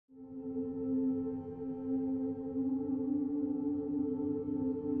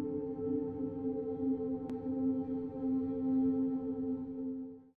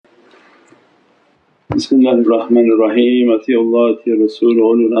Bismillahir-Rahmanir-Rahim. Atiullah, Ati Rasul,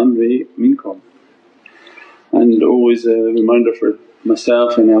 ulul amri minkum. And always a reminder for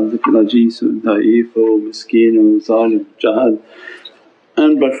myself and Abdul Ajiz, Da'if, Miskeen, Zalim, Jahal.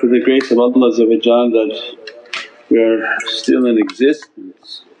 And but for the grace of Allah that we are still in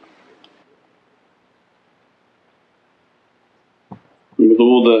existence. With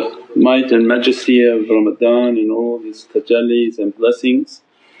all the might and majesty of Ramadan and all these tajallis and blessings,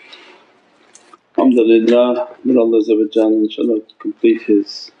 alhamdulillah that Allah inshaAllah complete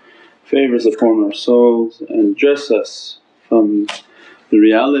His favours upon our souls and dress us from the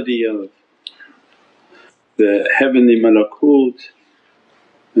reality of the heavenly malakut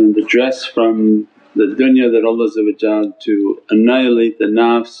and the dress from the dunya that Allah to annihilate the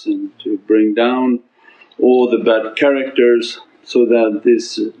nafs and to bring down all the bad characters, so that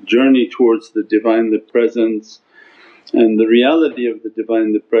this journey towards the Divine, the Presence and the reality of the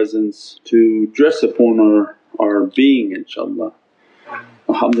Divine, the Presence to dress upon our being inshaAllah.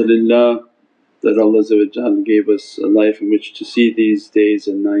 Alhamdulillah that Allah gave us a life in which to see these days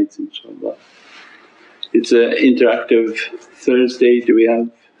and nights inshaAllah. It's an interactive Thursday. Do we have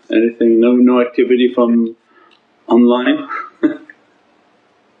anything? No activity from online?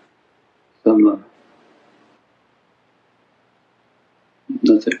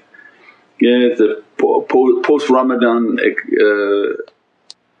 Nothing. Yeah, it's a post-Ramadan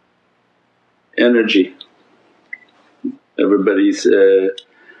energy. Everybody's in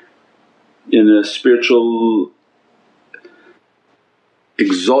a spiritual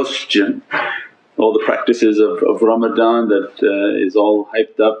exhaustion. All the practices of Ramadan that is all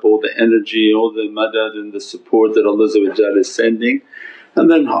hyped up, all the energy, all the madad and the support that Allah is sending. And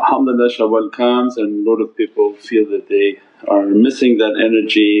then alhamdulillah Shawwal comes and a lot of people feel that they are missing that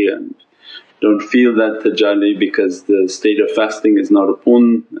energy and don't feel that tajalli because the state of fasting is not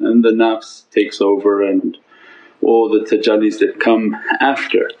upon, and the nafs takes over and all the tajallis that come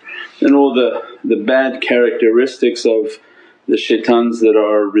after, and all the bad characteristics of the shaitans that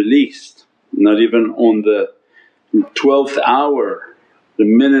are released. Not even on the 12th hour, the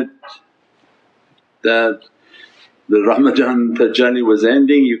minute that the Ramadan tajalli was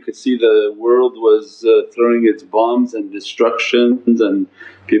ending, you could see the world was throwing its bombs and destructions and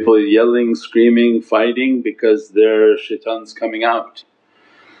people yelling, screaming, fighting because their shaitan's coming out.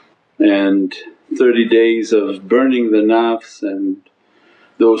 And 30 days of burning the nafs, and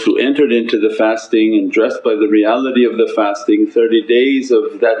those who entered into the fasting and dressed by the reality of the fasting, 30 days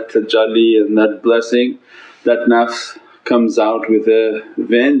of that tajalli and that blessing, that nafs comes out with a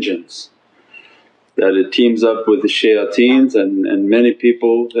vengeance. That it teams up with the shayateens and many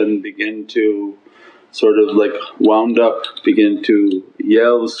people then begin to sort of like wound up, begin to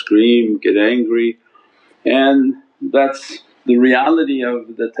yell, scream, get angry. And that's the reality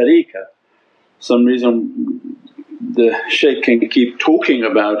of the tariqah. Some reason the shaykh can keep talking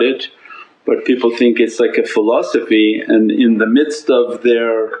about it, but people think it's like a philosophy, and in the midst of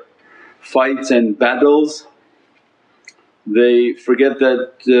their fights and battles they forget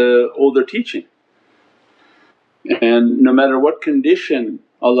that all their teaching. And no matter what condition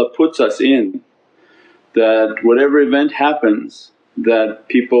Allah puts us in, that whatever event happens that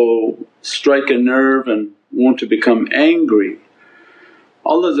people strike a nerve and want to become angry,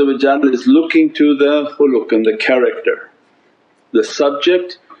 Allah is looking to the khuluq and the character. The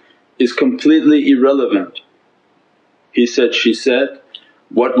subject is completely irrelevant. He said, she said,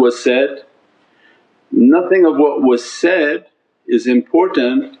 what was said. Nothing of what was said is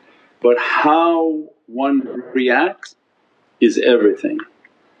important, but how one reacts is everything.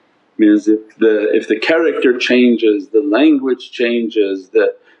 Means if the character changes, the language changes,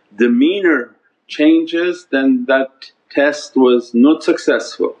 the demeanour changes, then that test was not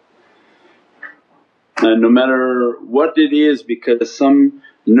successful. And no matter what it is, because some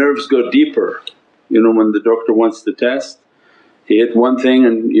nerves go deeper. You know, when the doctor wants to test, he hit one thing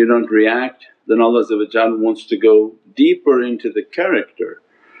and you don't react, then Allah wants to go deeper into the character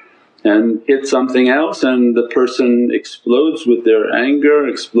and hit something else, and the person explodes with their anger,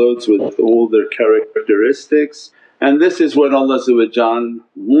 explodes with all their characteristics. And this is what Allah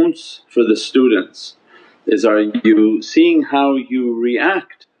wants for the students, is are you seeing how you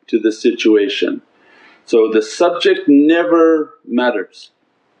react to the situation. So the subject never matters.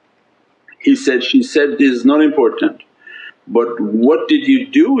 He said, she said is not important, but what did you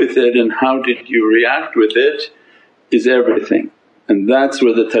do with it and how did you react with it is everything. And that's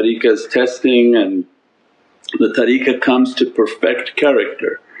where the tariqah is testing, and the tariqah comes to perfect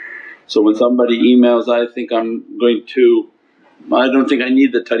character. So when somebody emails, I don't think I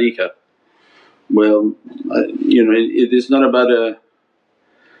need the tariqah. Well, it is not about a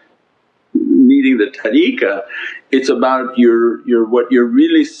reading the tariqah, it's about what you're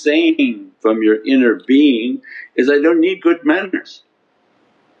really saying from your inner being is, I don't need good manners.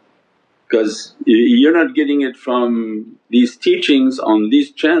 Because you're not getting it from these teachings on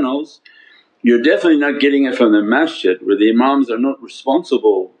these channels, you're definitely not getting it from the masjid where the imams are not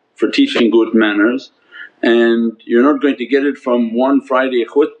responsible for teaching good manners, and you're not going to get it from one Friday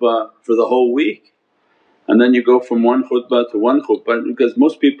khutbah for the whole week. And then you go from one khutbah to one khutbah, because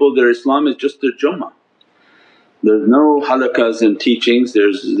most people their Islam is just their Jummah. There's no halaqas and teachings,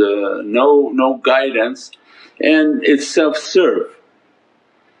 there's no guidance, and it's self-serve.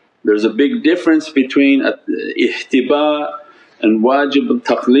 There's a big difference between ihtiba and wajib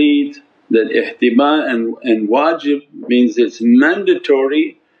al-taqleed. That ihtiba and wajib means it's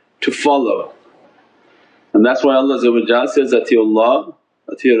mandatory to follow, and that's why Allah says, Atiullah,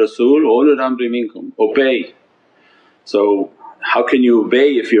 Ati Rasul, ulul amri minkum, obey. So how can you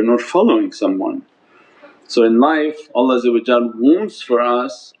obey if you're not following someone? So in life Allah wants for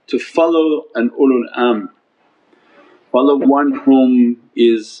us to follow an ulul amr, follow one whom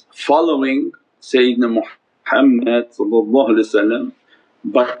is following Sayyidina Muhammad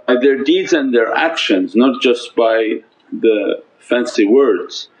by their deeds and their actions, not just by the fancy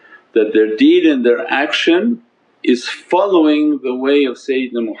words. That their deed and their action is following the way of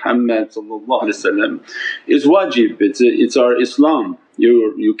Sayyidina Muhammad is wajib, it's our Islam.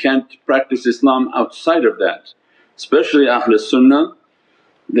 You can't practice Islam outside of that. Especially Ahlul Sunnah,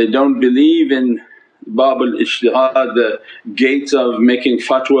 they don't believe in Bab al-Ijtihad, the gates of making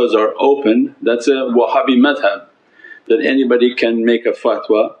fatwas are open. That's a Wahhabi madhab, that anybody can make a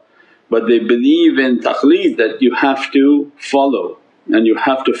fatwa. But they believe in taqleed, that you have to follow, and you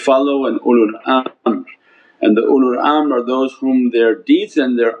have to follow an ulul amr. And the ulul amr are those whom their deeds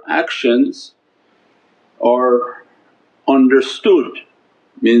and their actions are understood,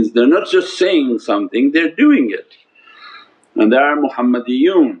 means they're not just saying something, they're doing it. And they are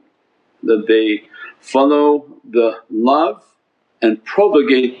Muhammadiyoon, that they follow the love and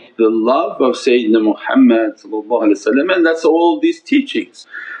propagate the love of Sayyidina Muhammad, and that's all these teachings.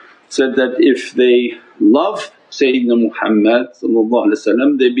 Said that if they love Sayyidina Muhammad,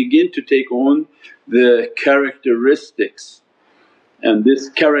 they begin to take on the characteristics, and this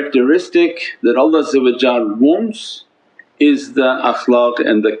characteristic that Allah wants is the akhlaq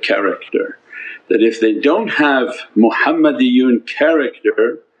and the character. That if they don't have Muhammadiyoon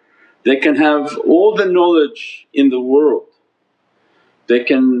character, they can have all the knowledge in the world, they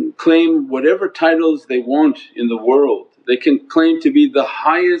can claim whatever titles they want in the world, they can claim to be the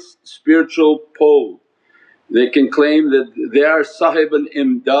highest spiritual pole, they can claim that they are Sahib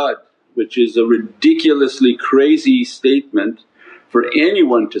al-Imdad, which is a ridiculously crazy statement for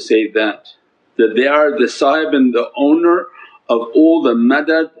anyone to say that they are the Sahib and the owner of all the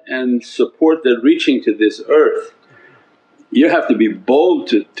madad and support that reaching to this earth. You have to be bold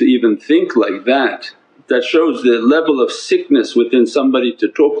to even think like that. That shows the level of sickness within somebody to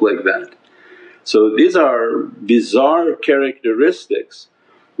talk like that. So these are bizarre characteristics.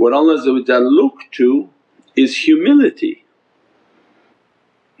 What Allah looked to is humility,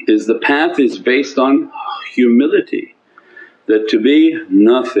 is the path is based on humility, that to be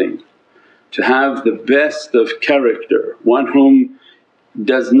nothing, to have the best of character, one whom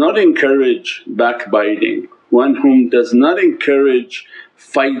does not encourage backbiting, one whom does not encourage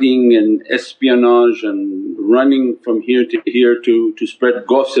fighting and espionage and running from here to spread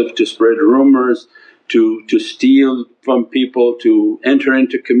gossip, to spread rumours, to steal from people, to enter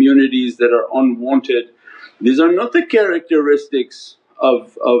into communities that are unwanted. These are not the characteristics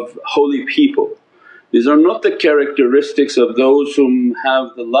of holy people. These are not the characteristics of those whom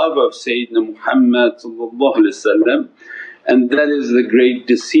have the love of Sayyidina Muhammad, and that is the great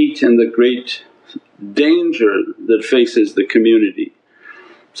deceit and the great danger that faces the community.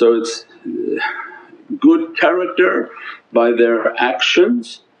 So it's good character by their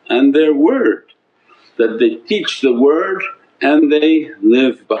actions and their word, that they teach the word and they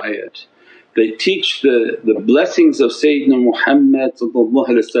live by it. They teach the blessings of Sayyidina Muhammad,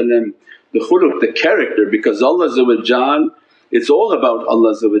 the khuluq, the character, because Allah it's all about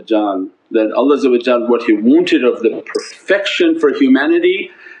Allah, that Allah what He wanted of the perfection for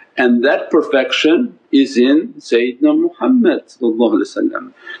humanity, and that perfection is in Sayyidina Muhammad.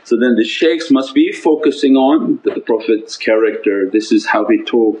 So then the shaykhs must be focusing on the Prophet's character, this is how he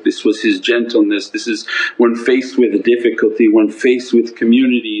talked, this was his gentleness, this is when faced with difficulty, when faced with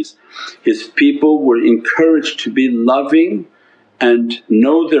communities. His people were encouraged to be loving and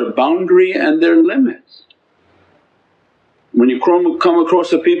know their boundary and their limits. When you come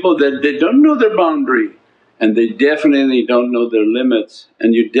across a people that they don't know their boundary and they definitely don't know their limits,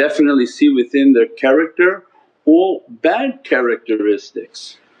 and you definitely see within their character all bad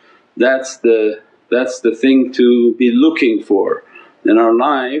characteristics. That's the thing to be looking for in our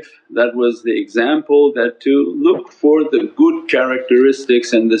life. That was the example, that to look for the good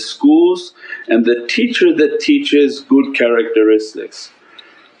characteristics in the schools and the teacher that teaches good characteristics.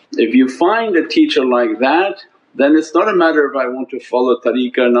 If you find a teacher like that, then it's not a matter of I want to follow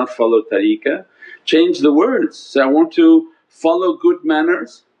tariqah, not follow tariqah. Change the words, say I want to follow good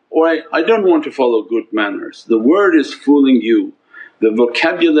manners or I don't want to follow good manners. The word is fooling you, the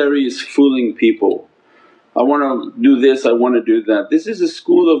vocabulary is fooling people. I want to do this, I want to do that. This is a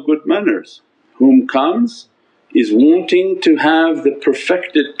school of good manners. Whom comes is wanting to have the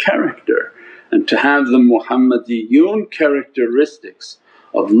perfected character and to have the Muhammadiyoon characteristics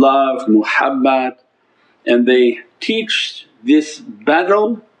of love, muhabbat, and they teach this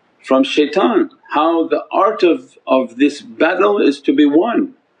battle from shaitan, how the art of this battle is to be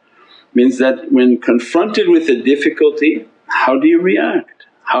won. Means that when confronted with a difficulty, how do you react?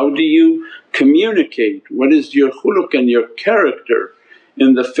 How do you communicate? What is your khuluq and your character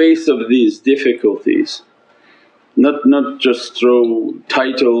in the face of these difficulties? Not just throw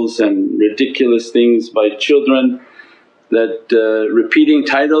titles and ridiculous things by children, that repeating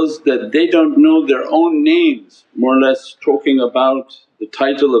titles that they don't know their own names, more or less talking about the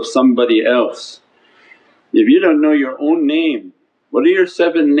title of somebody else. If you don't know your own name, what are your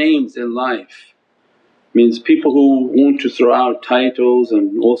 7 names in life? Means people who want to throw out titles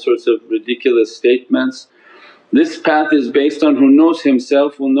and all sorts of ridiculous statements. This path is based on who knows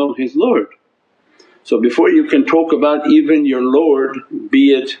himself will know his Lord. So before you can talk about even your Lord,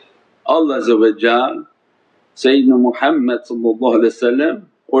 be it Allah Sayyidina Muhammad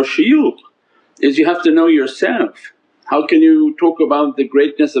or shuyukh, is you have to know yourself. How can you talk about the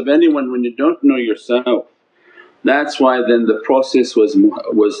greatness of anyone when you don't know yourself? That's why then the process was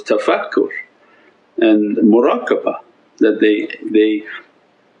tafakkur and muraqabah, that they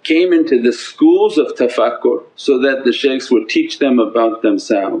came into the schools of tafakkur so that the shaykhs would teach them about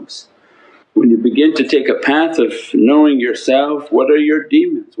themselves. When you begin to take a path of knowing yourself, what are your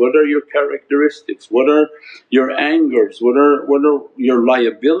demons, what are your characteristics, what are your angers, what are your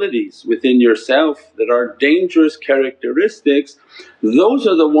liabilities within yourself that are dangerous characteristics, those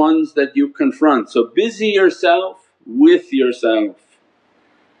are the ones that you confront. So busy yourself with yourself.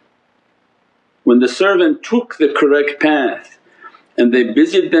 When the servant took the correct path and they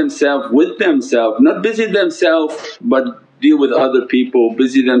busied themselves with themselves, not busied themselves but deal with other people,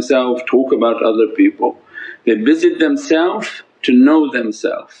 busy themselves, talk about other people. They busied themselves to know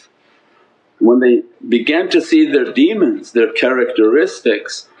themselves. When they began to see their demons, their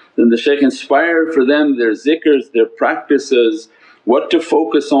characteristics, then the shaykh inspired for them their zikrs, their practices, what to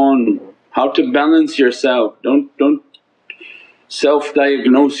focus on, how to balance yourself. Don't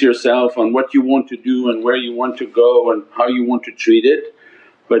self-diagnose yourself on what you want to do and where you want to go and how you want to treat it.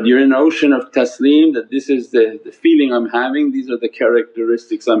 But you're in an ocean of taslim, that this is the feeling I'm having, these are the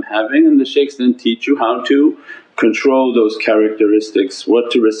characteristics I'm having, and the shaykhs then teach you how to control those characteristics, what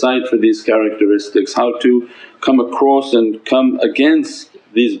to recite for these characteristics, how to come across and come against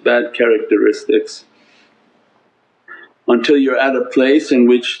these bad characteristics, until you're at a place in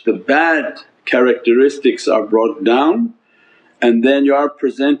which the bad characteristics are brought down, and then you are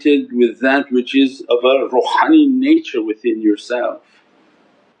presented with that which is of a ruhani nature within yourself.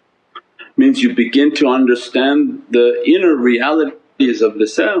 Means you begin to understand the inner realities of the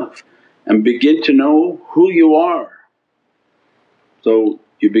self and begin to know who you are. So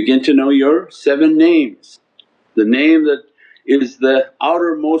you begin to know your 7 names, the name that is the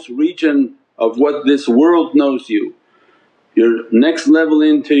outermost region of what this world knows you. Your next level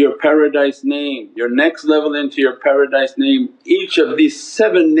into your paradise name, your next level into your paradise name. Each of these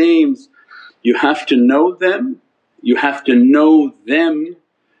 7 names you have to know them, you have to know them.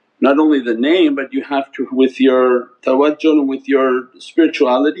 Not only the name but you have to, with your tawajjuh, with your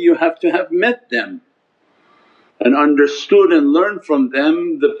spirituality, you have to have met them and understood and learned from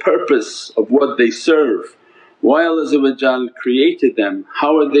them the purpose of what they serve, why Allah created them,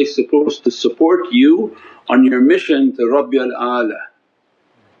 how are they supposed to support you on your mission to Rabbil A'la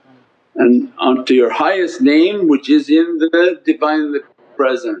and onto your highest name which is in the Divinely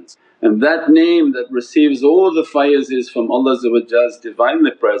Presence. And that name that receives all the fayazes from Allah's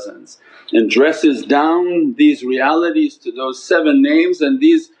Divinely Presence and dresses down these realities to those 7 names, and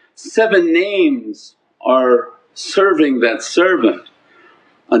these 7 names are serving that servant.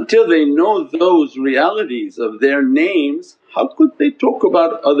 Until they know those realities of their names, how could they talk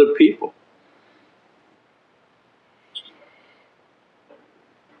about other people?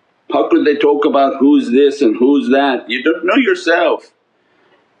 How could they talk about who's this and who's that? You don't know yourself.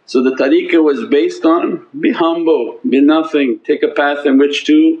 So the tariqah was based on, be humble, be nothing, take a path in which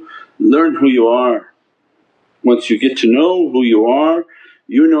to learn who you are. Once you get to know who you are,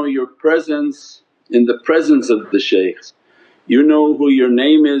 you know your presence in the presence of the shaykhs. You know who your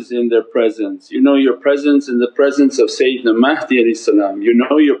name is in their presence, you know your presence in the presence of Sayyidina Mahdi, you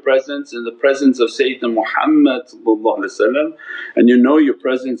know your presence in the presence of Sayyidina Muhammad, and you know your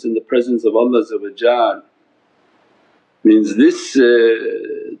presence in the presence of Allah. Means this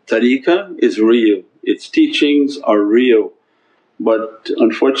tariqah is real, its teachings are real, but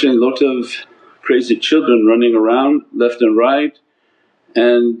unfortunately a lot of crazy children running around left and right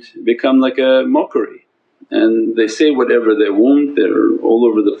and become like a mockery. And they say whatever they want, they're all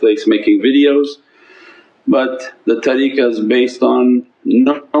over the place making videos. But the tariqah is based on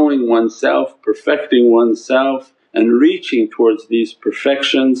knowing oneself, perfecting oneself and reaching towards these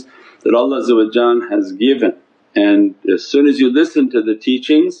perfections that Allah has given. And as soon as you listen to the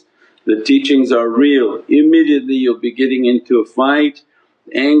teachings are real. Immediately you'll be getting into a fight,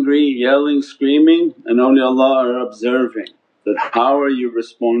 angry, yelling, screaming, and awliyaullah are observing that how are you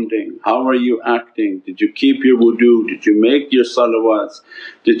responding, how are you acting, did you keep your wudu, did you make your salawats,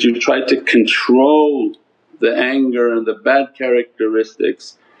 did you try to control the anger and the bad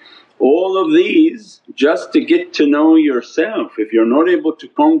characteristics. All of these just to get to know yourself. If you're not able to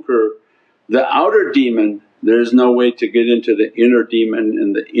conquer the outer demon, there is no way to get into the inner demon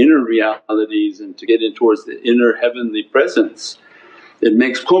and the inner realities and to get in towards the inner heavenly presence. It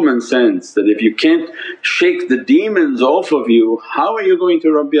makes common sense that if you can't shake the demons off of you, how are you going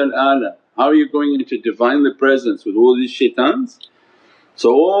to Rabbi al-A'la? How are you going into Divinely Presence with all these shaitans?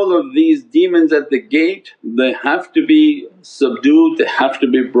 So all of these demons at the gate, they have to be subdued, they have to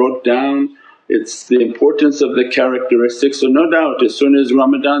be brought down. It's the importance of the characteristics. So no doubt as soon as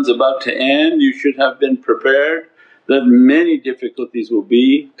Ramadan's about to end you should have been prepared that many difficulties will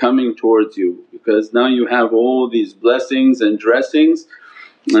be coming towards you, because now you have all these blessings and dressings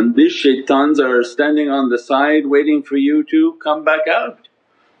and these shaitans are standing on the side waiting for you to come back out.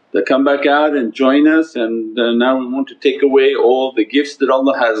 They come back out and join us, and now we want to take away all the gifts that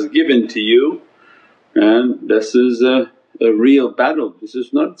Allah has given to you. And this is a real battle, this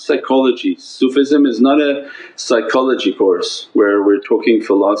is not psychology. Sufism is not a psychology course where we're talking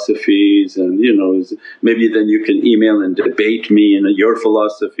philosophies and maybe then you can email and debate me and your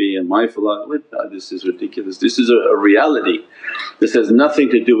philosophy and my philosophy. This is ridiculous, this is a reality. This has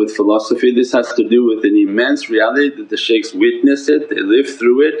nothing to do with philosophy, this has to do with an immense reality that the shaykhs witness it, they live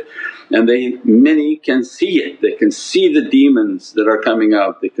through it, and many can see it. They can see the demons that are coming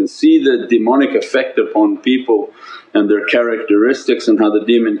out, they can see the demonic effect upon people and their characteristics and how the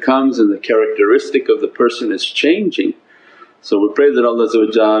demon comes and the characteristic of the person is changing. So we pray that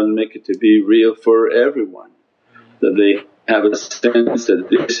Allah make it to be real for everyone, that they have a sense that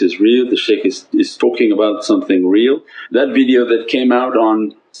this is real, the shaykh is talking about something real. That video that came out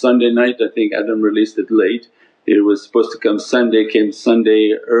on Sunday night, I think Adam released it late, it was supposed to come Sunday, came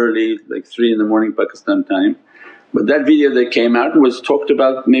Sunday early like 3 in the morning Pakistan time. But that video that came out was talked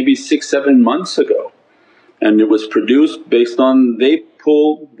about maybe 6-7 months ago, and it was produced based on, they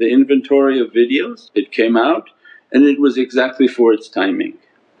pulled the inventory of videos, it came out and it was exactly for its timing.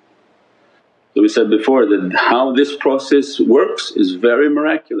 So we said before that how this process works is very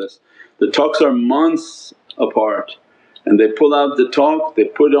miraculous. The talks are months apart and they pull out the talk, they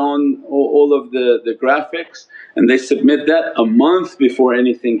put on all of the graphics and they submit that a month before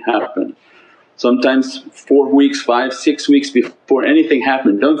anything happened. Sometimes 4 weeks, 5, 6 weeks before anything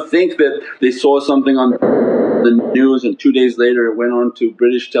happened. Don't think that they saw something on the news and 2 days later it went on to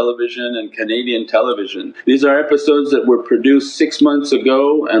British television and Canadian television. These are episodes that were produced 6 months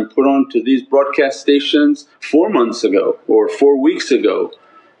ago and put on to these broadcast stations 4 months ago or 4 weeks ago,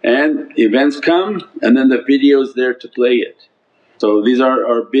 and events come and then the video's there to play it. So these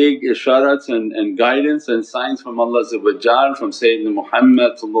are big isharats and guidance and signs from Allah from Sayyidina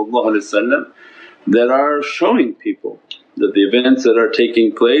Muhammad that are showing people that the events that are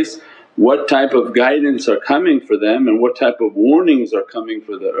taking place, what type of guidance are coming for them and what type of warnings are coming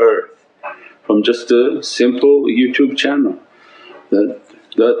for the earth from just a simple YouTube channel.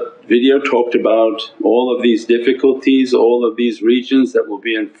 That video talked about all of these difficulties, all of these regions that will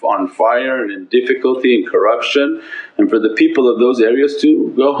be on fire and in difficulty and corruption, and for the people of those areas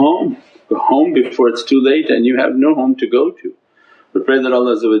to go home before it's too late and you have no home to go to. We pray that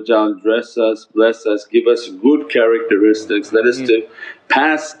Allah dress us, bless us, give us good characteristics, let us to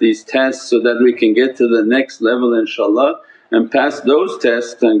pass these tests so that we can get to the next level inshaAllah. and pass those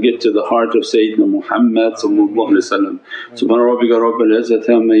tests and get to the heart of Sayyidina Muhammad. Subhana rabbika rabbil izzati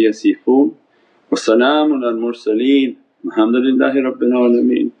amma yasifoon wa salaamun al mursaleen walhamdulillahi rabbil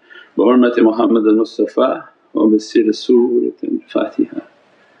alameen bi hurmati Muhammadin Mustafa wa bi sirri Suratil Fatiha.